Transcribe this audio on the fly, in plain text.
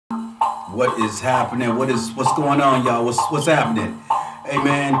What is happening? What's going on, y'all? What's happening? Hey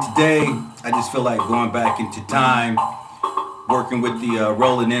man, today I just feel like going back into time, working with the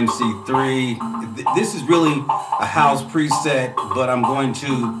Roland MC3. This is really a house preset, but I'm going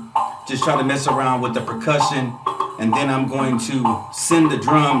to just try to mess around with the percussion, and then I'm going to send the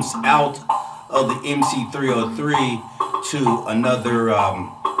drums out of the MC303 to another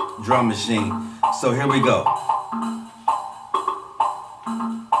drum machine. So here we go.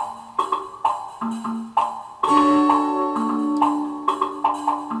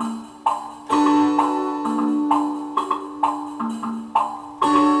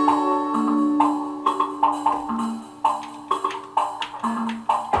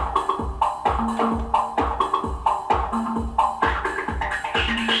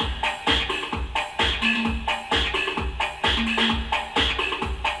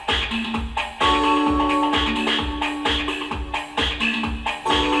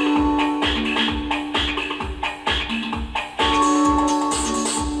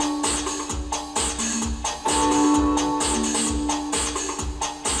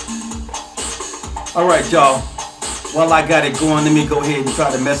 Alright, y'all, while I got it going, let me go ahead and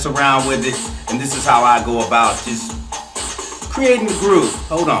try to mess around with it. And this is how I go about just creating the groove.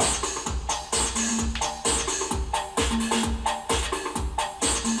 Hold on.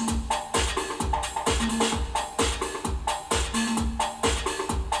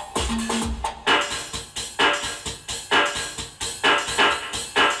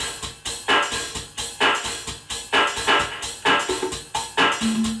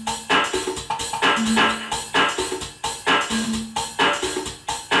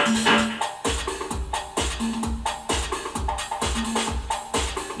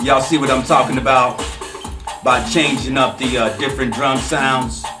 Y'all see what I'm talking about by changing up the different drum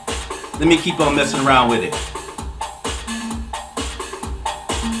sounds? Let me keep on messing around with it.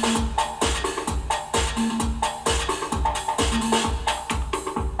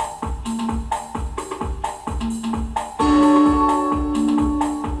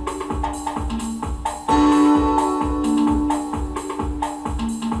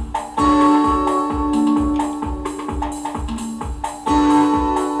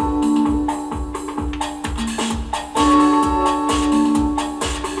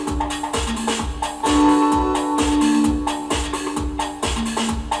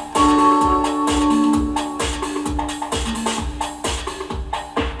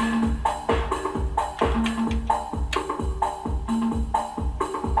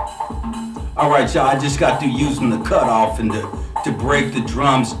 Alright, y'all, I just got through using the cutoff and to break the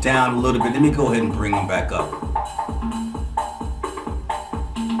drums down a little bit. Let me go ahead and bring them back up.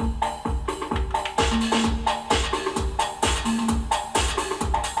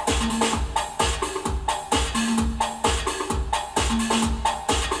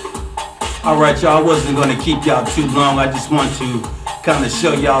 Alright, y'all, I wasn't going to keep y'all too long. I just want to kind of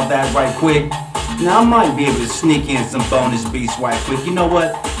show y'all that right quick. Now, I might be able to sneak in some bonus beats right quick. You know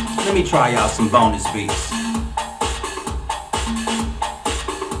what? Let me try out some bonus beats.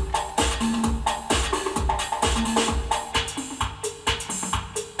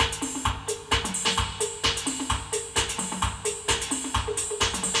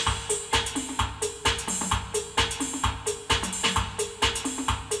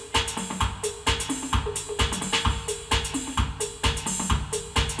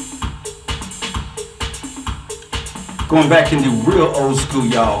 Going back into real old school,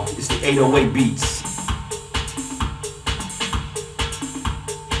 y'all. It's the 808 beats.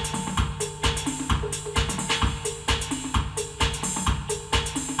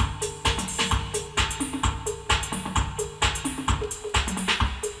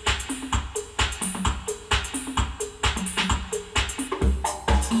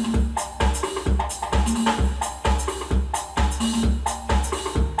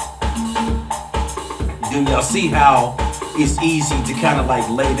 Do y'all see how it's easy to kind of like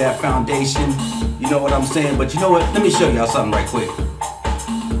lay that foundation? You know what I'm saying? But you know what? Let me show y'all something right quick.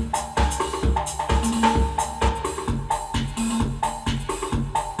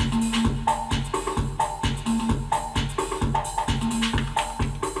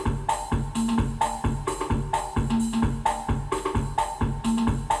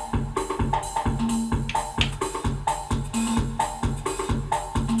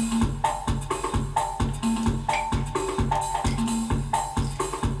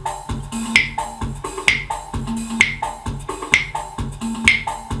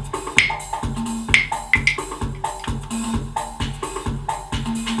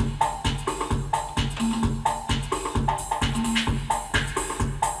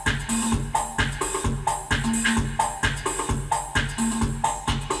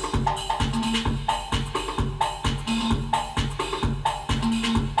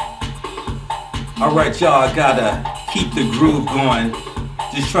 Alright, y'all, I gotta keep the groove going.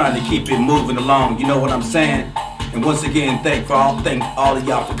 Just trying to keep it moving along, you know what I'm saying? And once again, thank all of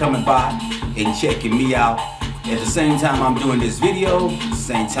y'all for coming by and checking me out. At the same time I'm doing this video, at the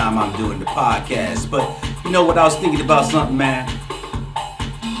same time I'm doing the podcast. But you know what, I was thinking about something, man.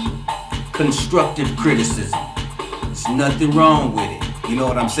 Constructive criticism. There's nothing wrong with it, you know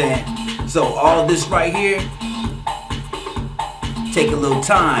what I'm saying? So all this right here, take a little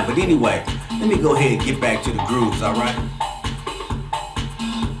time. But anyway, let me go ahead and get back to the grooves, alright?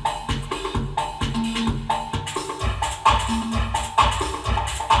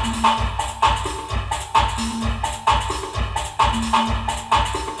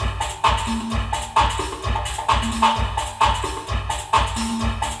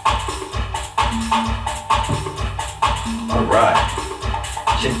 Alright,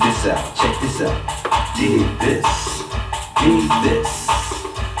 check this out, dig this.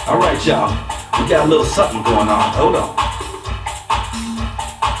 Alright, y'all, we got a little something going on, hold on.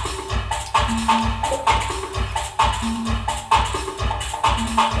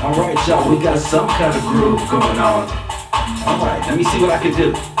 Alright, y'all, we got some kind of groove going on. Alright, let me see what I can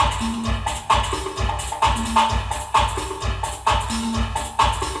do.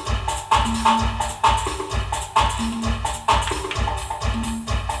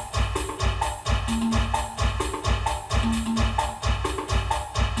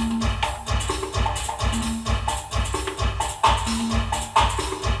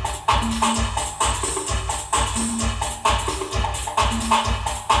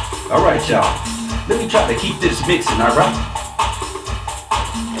 Alright, y'all, let me try to keep this mixing, alright?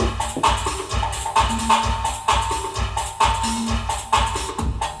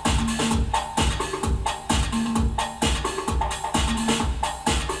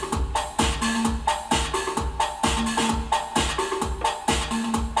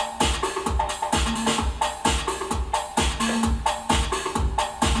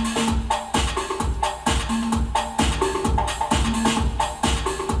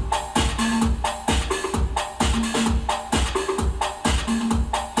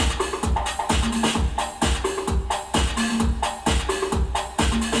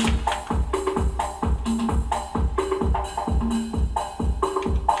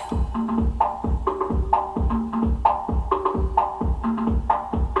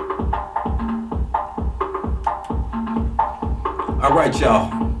 Alright, y'all,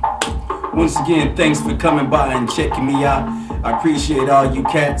 once again, thanks for coming by and checking me out. I appreciate all you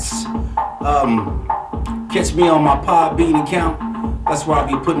cats. Catch me on my Podbean account. That's where I'll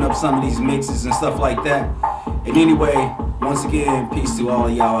be putting up some of these mixes and stuff like that. And anyway, once again, peace to all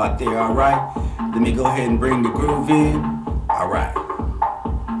of y'all out there, alright? Let me go ahead and bring the groove in. Alright.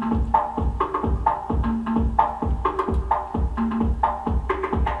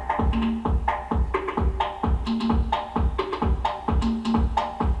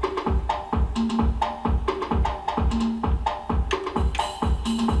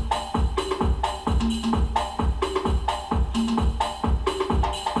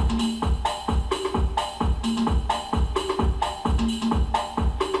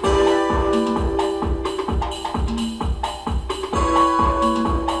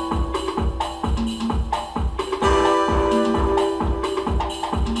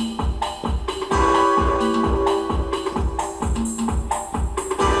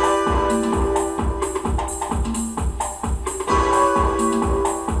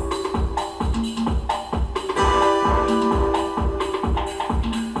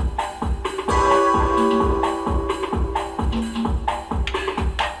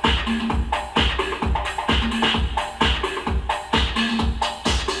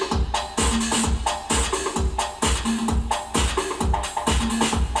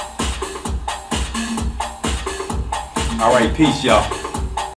 All right, peace, y'all.